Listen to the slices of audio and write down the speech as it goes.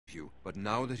you. But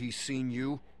now that he's seen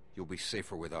you, you'll be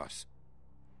safer with us.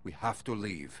 We have to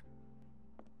leave.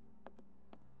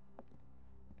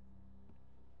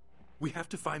 We have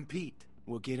to find Pete.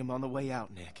 We'll get him on the way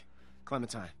out, Nick.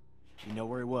 Clementine, you know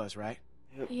where he was, right?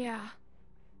 Yep. Yeah.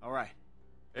 All right.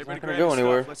 Everybody not gonna grab go your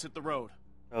anywhere. stuff. Let's hit the road.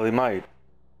 Well, he might.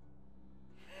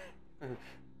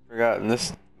 Forgot in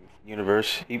this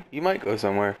universe, he might go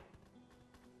somewhere.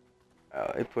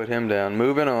 Oh, they put him down.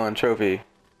 Moving on, trophy.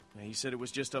 Now, you said it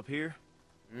was just up here?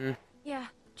 Yeah,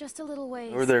 just a little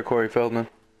ways. Over there, Corey Feldman.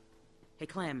 Hey,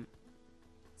 Clem.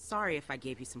 Sorry if I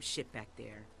gave you some shit back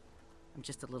there. I'm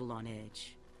just a little on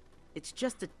edge. It's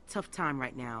just a tough time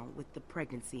right now with the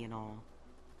pregnancy and all.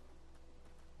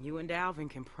 You and Alvin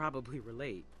can probably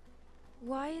relate.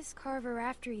 Why is Carver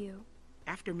after you?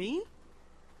 After me?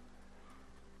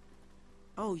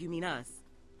 Oh, you mean us?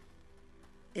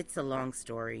 It's a long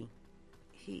story.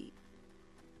 He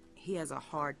has a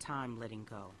hard time letting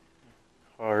go.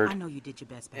 Hard. I know you did your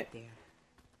best back there.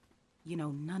 You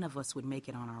know, none of us would make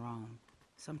it on our own.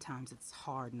 Sometimes it's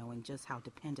hard knowing just how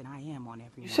dependent I am on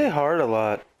everyone. You say hard a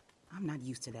lot. I'm not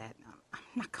used to that. I'm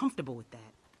not comfortable with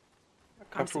that. I'm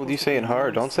comfortable with you saying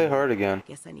hard. Don't say hard again.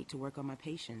 Guess I need to work on my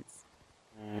patience.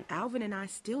 Alvin and I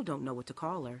still don't know what to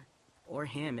call her. Or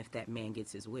him if that man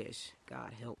gets his wish.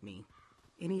 God help me.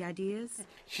 Any ideas?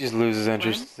 She just loses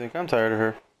interest. It's like, I'm tired of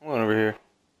her. I'm going over here.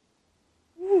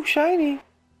 Ooh, shiny.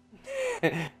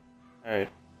 Alright. I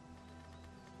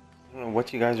don't know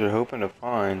what you guys are hoping to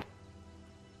find.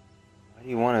 Why do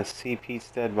you want to see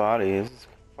Pete's dead body? This is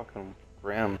fucking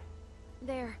grim.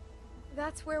 There.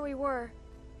 That's where we were.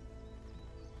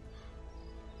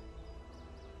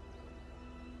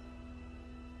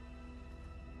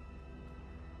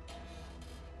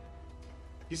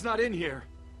 He's not in here.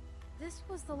 This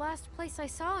was the last place I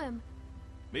saw him.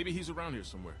 Maybe he's around here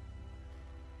somewhere.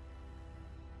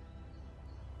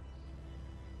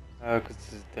 Oh, 'cause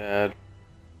it's his dad.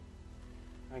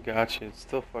 I got you. It's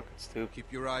still fucking stupid.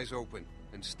 Keep your eyes open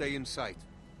and stay in sight.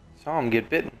 Saw him get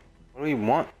bitten. What do you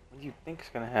want? What do you think is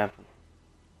gonna happen?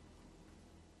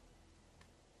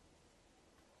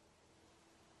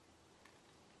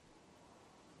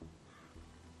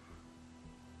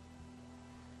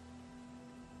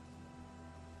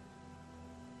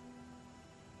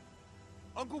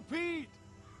 Uncle Pete!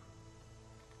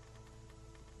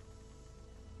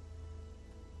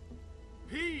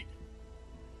 Pete!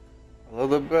 Follow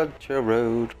the blood trail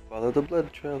road. Follow the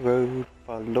blood trail road.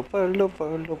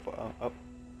 Follow. Up.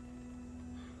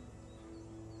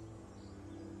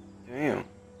 Damn.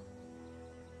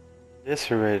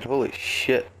 Eviscerated. Holy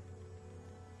shit.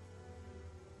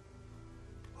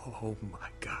 Oh my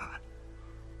God.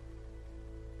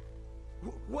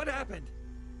 What happened?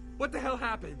 What the hell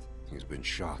happened? He's been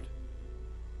shot.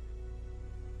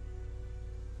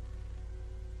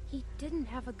 He didn't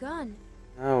have a gun.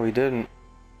 No, we didn't.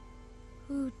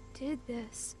 Who did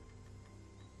this?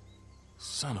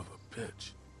 Son of a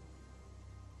bitch.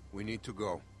 We need to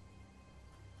go.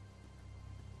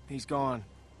 He's gone.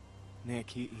 Nick,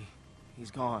 he's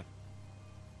gone.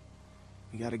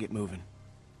 We gotta get moving.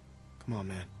 Come on,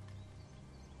 man.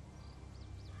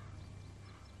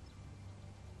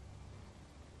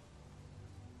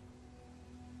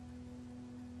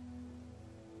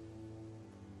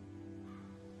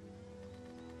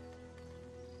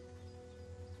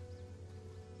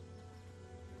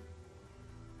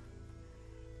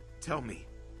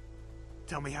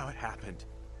 Tell me how it happened.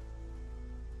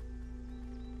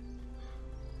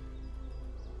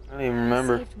 I don't even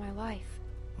remember. Saved my life.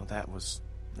 Well, that was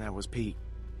Pete.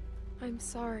 I'm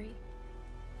sorry.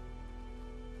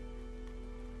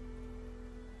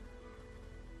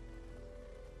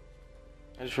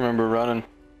 I just remember running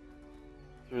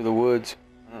through the woods.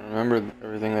 I don't remember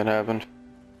everything that happened.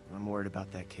 I'm worried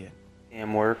about that kid.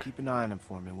 Damn work. Keep an eye on him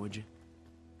for me, would you?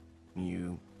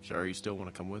 You sure you still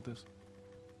want to come with us?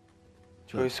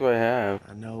 Choice do I have?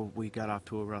 I know we got off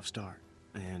to a rough start,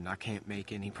 and I can't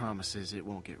make any promises it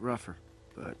won't get rougher,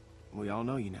 but we all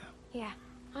know you now, Yeah,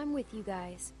 I'm with you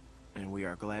guys. and we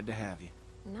are glad to have you.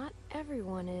 Not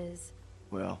everyone is.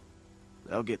 Well,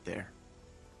 they'll get there.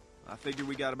 I figure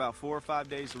we got about 4 or 5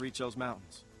 days to reach those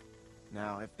mountains.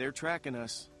 Now, if they're tracking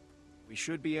us, we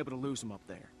should be able to lose them up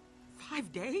there.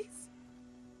 5 days?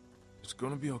 It's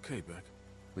gonna be okay, Beck.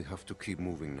 We have to keep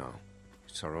moving now.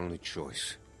 It's our only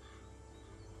choice.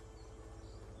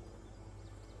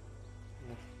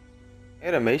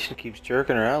 Animation keeps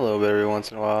jerking around a little bit every once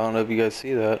in a while. I don't know if you guys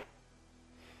see that.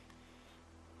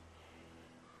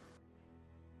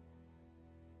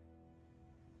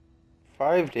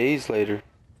 Five days later.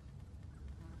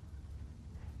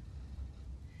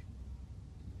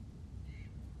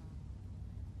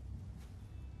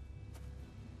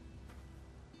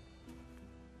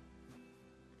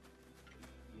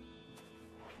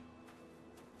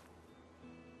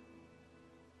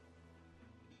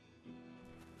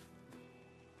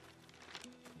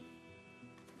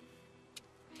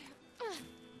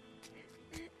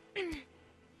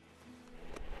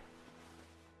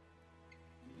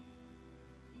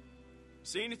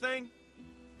 See anything?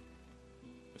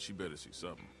 But she better see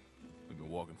something. We've been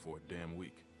walking for a damn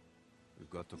week. We've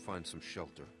got to find some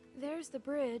shelter. There's the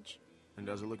bridge. And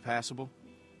does it look passable?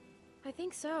 I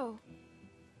think so.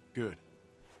 Good.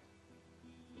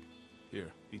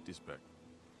 Here, eat this back.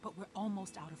 But we're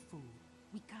almost out of food.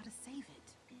 We gotta save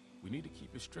it. We need to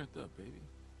keep your strength up, baby.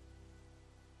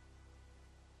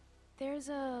 There's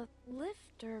a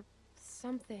lift or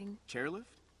something. Chairlift?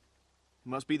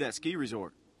 Must be that ski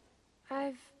resort.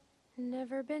 I've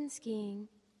never been skiing.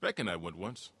 Beck and I went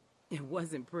once. It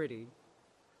wasn't pretty.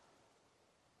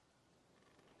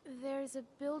 There's a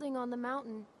building on the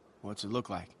mountain. What's it look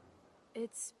like?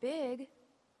 It's big.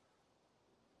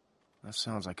 That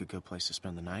sounds like a good place to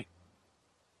spend the night.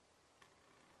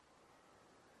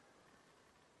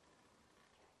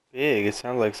 Big. It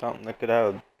sounds like something that could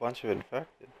have a bunch of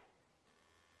infected.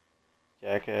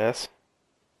 Jackass.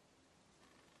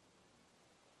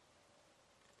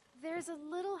 There's a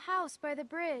little house by the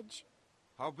bridge.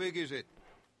 How big is it?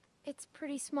 It's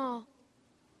pretty small.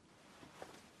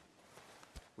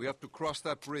 We have to cross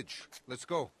that bridge. Let's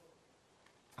go.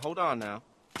 Hold on now.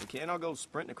 We can't all go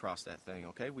sprinting across that thing,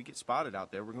 okay? We get spotted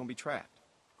out there, we're gonna be trapped.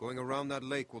 Going around that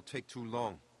lake will take too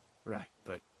long. Right,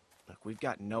 but look, we've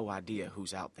got no idea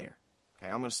who's out there.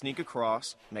 Okay, I'm gonna sneak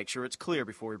across, make sure it's clear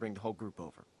before we bring the whole group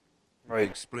over. Right.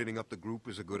 Think splitting up the group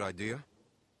is a good idea?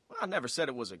 Well, I never said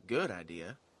it was a good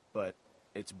idea, but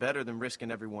it's better than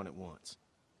risking everyone at once.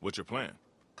 What's your plan?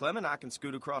 Clem and I can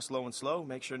scoot across low and slow,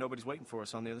 make sure nobody's waiting for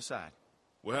us on the other side.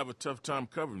 We'll have a tough time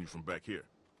covering you from back here.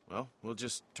 Well, we'll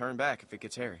just turn back if it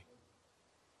gets hairy.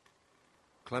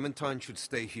 Clementine should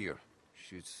stay here.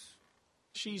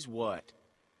 She's what?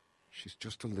 She's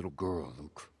just a little girl,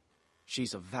 Luke.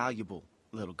 She's a valuable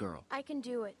little girl. I can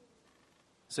do it.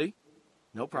 See?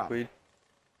 No problem. Weed.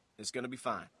 It's gonna be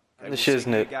fine. Okay, The we'll see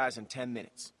shiznit. you guys in 10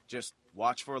 minutes. Just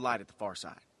watch for a light at the far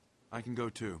side. I can go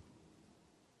too.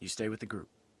 You stay with the group.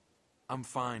 I'm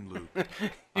fine, Luke.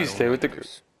 You stay with the group.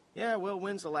 Yeah, well,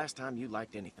 when's the last time you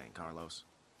liked anything, Carlos?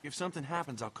 If something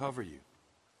happens, I'll cover you.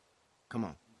 Come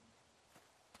on.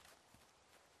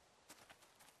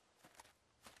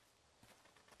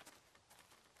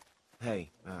 Hey,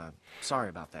 sorry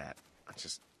about that. I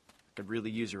could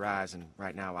really use your eyes, and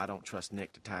right now I don't trust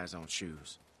Nick to tie his own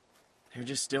shoes. They're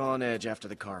just still on edge after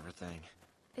the Carver thing.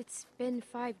 It's been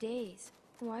 5 days.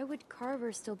 Why would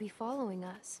Carver still be following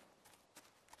us?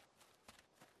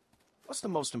 What's the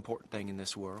most important thing in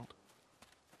this world?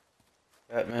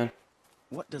 Batman.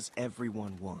 What does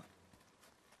everyone want?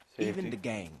 Safety. Even the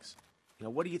gangs. You know,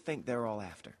 what do you think they're all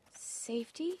after?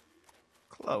 Safety?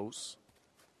 Close.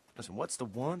 Listen, what's the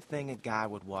one thing a guy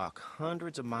would walk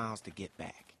hundreds of miles to get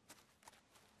back?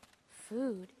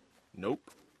 Food.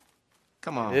 Nope.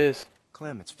 Come on. It is.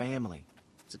 Clem, it's family.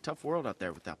 It's a tough world out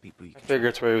there without people you I can figured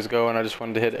it's where he was going. I just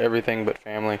wanted to hit everything but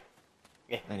family.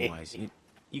 Anyways,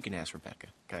 you can ask Rebecca,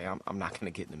 okay? I'm not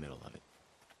gonna get in the middle of it.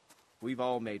 We've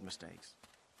all made mistakes.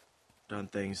 Done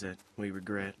things that we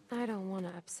regret. I don't want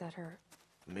to upset her.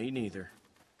 Me neither.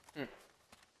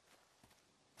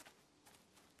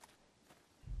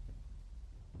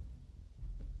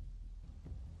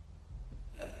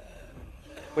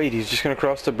 Wait, he's just gonna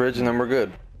cross the bridge and then we're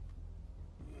good.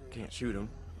 Can't shoot him.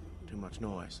 Too much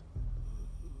noise.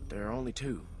 There are only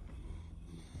two.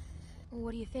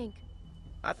 What do you think?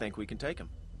 I think we can take him.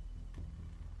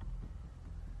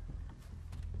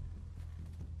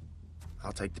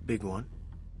 I'll take the big one.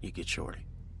 You get Shorty.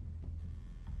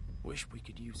 Wish we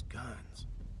could use guns.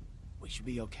 We should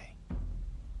be okay.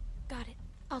 Got it.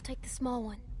 I'll take the small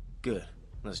one. Good.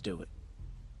 Let's do it.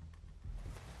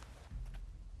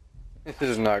 This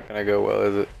is not gonna go well,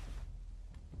 is it?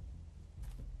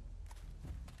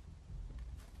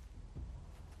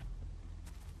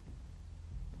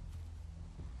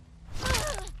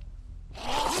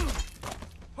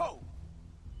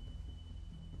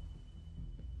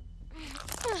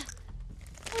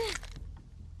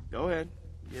 Go ahead.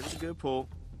 Give it a good pull.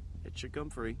 It should come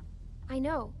free. I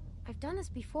know. I've done this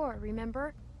before,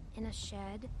 remember? In a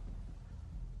shed.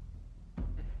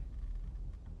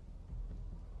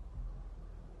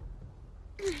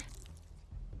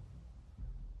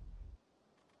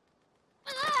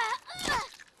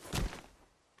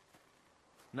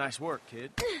 Nice work,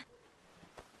 kid.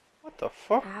 What the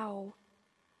fuck? Ow.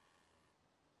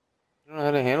 You don't know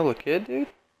how to handle a kid, dude?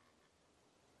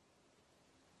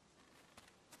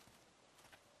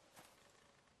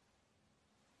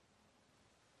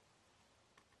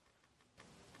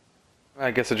 I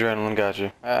guess adrenaline got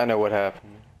you. I know what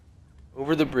happened.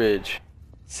 Over the bridge.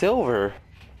 Silver?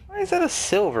 Why is that a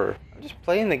silver? I'm just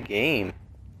playing the game.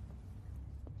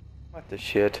 What the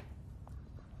shit?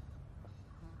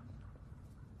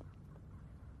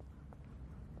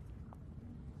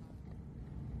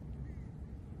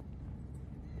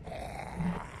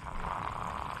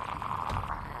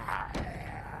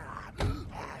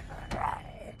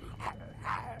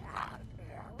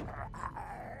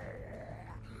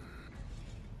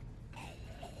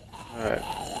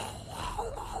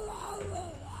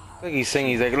 Like he's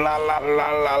singing, he's like la la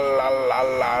la la la la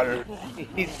la.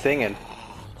 He's singing.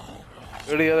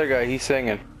 Go to the other guy, he's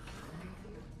singing.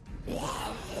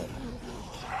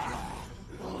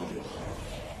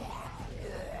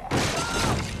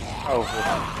 Oh, for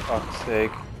fuck's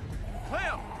sake.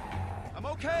 Clem! I'm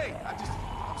okay. I'm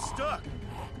stuck.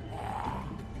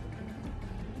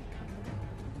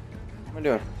 What am I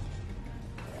doing?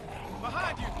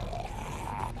 Behind you!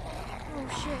 Oh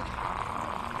shit.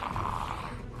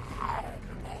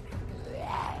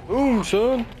 Boom,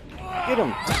 son! Get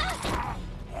him!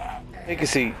 Take a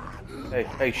seat.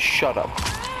 Hey, shut up.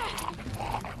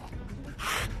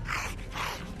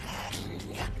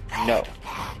 No.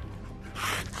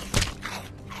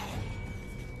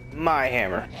 My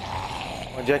hammer.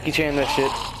 Well, Jackie Chan that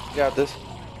shit. You got this.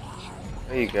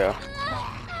 There you go.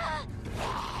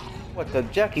 What the?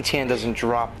 Jackie Chan doesn't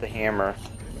drop the hammer.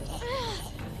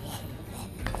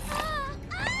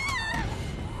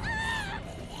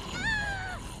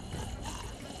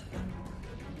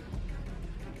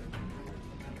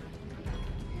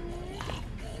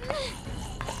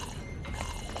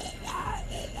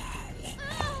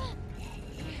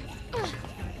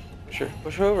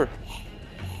 Push her over.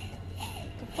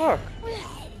 What the fuck?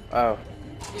 Oh.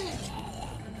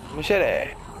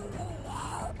 Machete.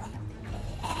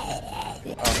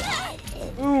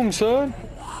 Oh. Boom, son.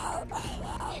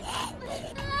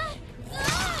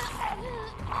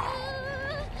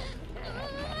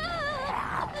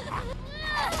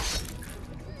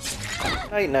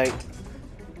 Night, night.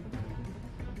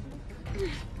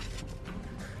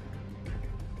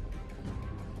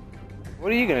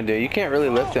 What are you gonna do? You can't really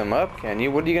lift him up, can you?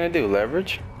 What are you gonna do?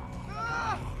 Leverage?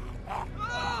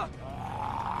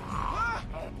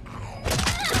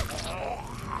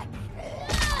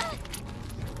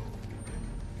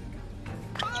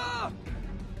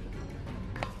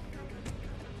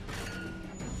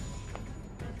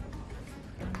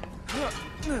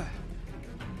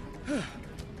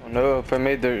 Oh no, if I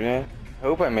made the, yeah, I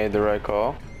hope I made the right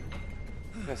call.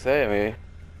 I was gonna say, I mean,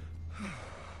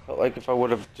 felt like if I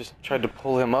would have just tried to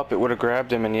pull him up, it would have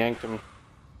grabbed him and yanked him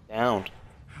down.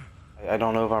 I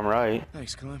don't know if I'm right.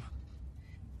 Thanks, Clem.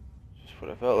 Just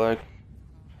what I felt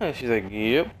like. She's like,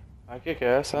 yep, I kick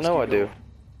ass. I know I do.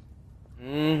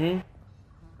 Mm-hmm.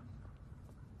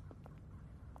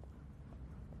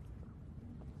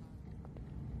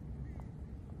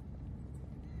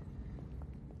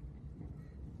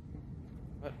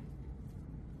 What?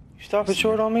 You stopping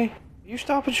short on me? You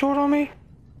stopping short on me?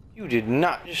 You did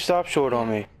not just stop short on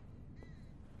me.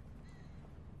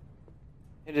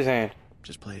 Hit his hand.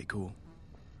 Just play it cool.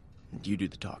 You do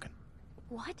the talking.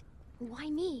 What? Why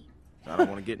me? I don't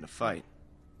want to get in a fight.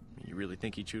 You really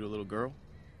think he'd shoot a little girl?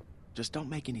 Just don't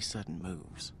make any sudden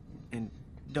moves. And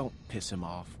don't piss him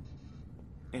off.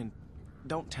 And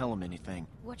don't tell him anything.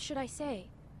 What should I say?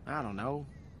 I don't know.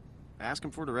 Ask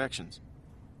him for directions.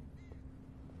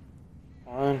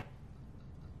 Fine.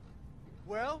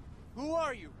 Well, who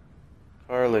are you?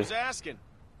 Carly. Who's asking?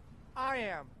 I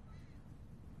am.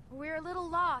 We're a little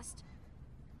lost.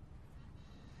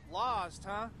 Lost,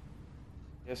 huh?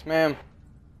 Yes, ma'am.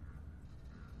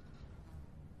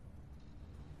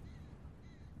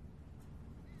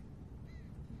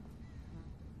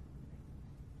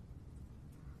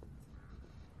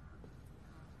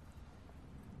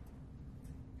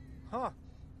 Huh.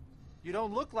 You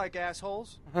don't look like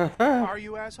assholes. Are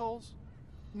you assholes?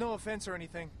 No offense or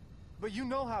anything, but you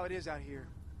know how it is out here.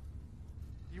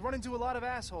 You run into a lot of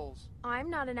assholes. I'm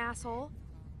not an asshole.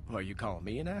 Are you calling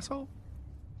me an asshole?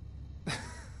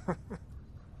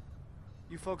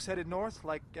 You folks headed north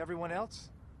like everyone else?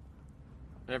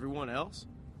 Everyone else?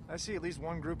 I see at least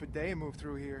one group a day move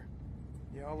through here.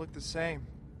 You all look the same.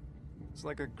 It's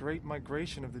like a great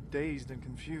migration of the dazed and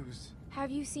confused.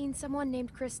 Have you seen someone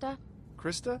named Krista?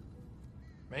 Krista?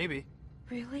 Maybe.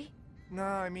 Really? No,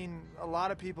 I mean, a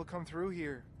lot of people come through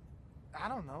here. I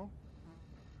don't know.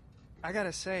 I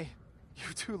gotta say,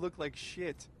 you two look like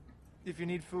shit. If you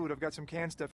need food, I've got some canned stuff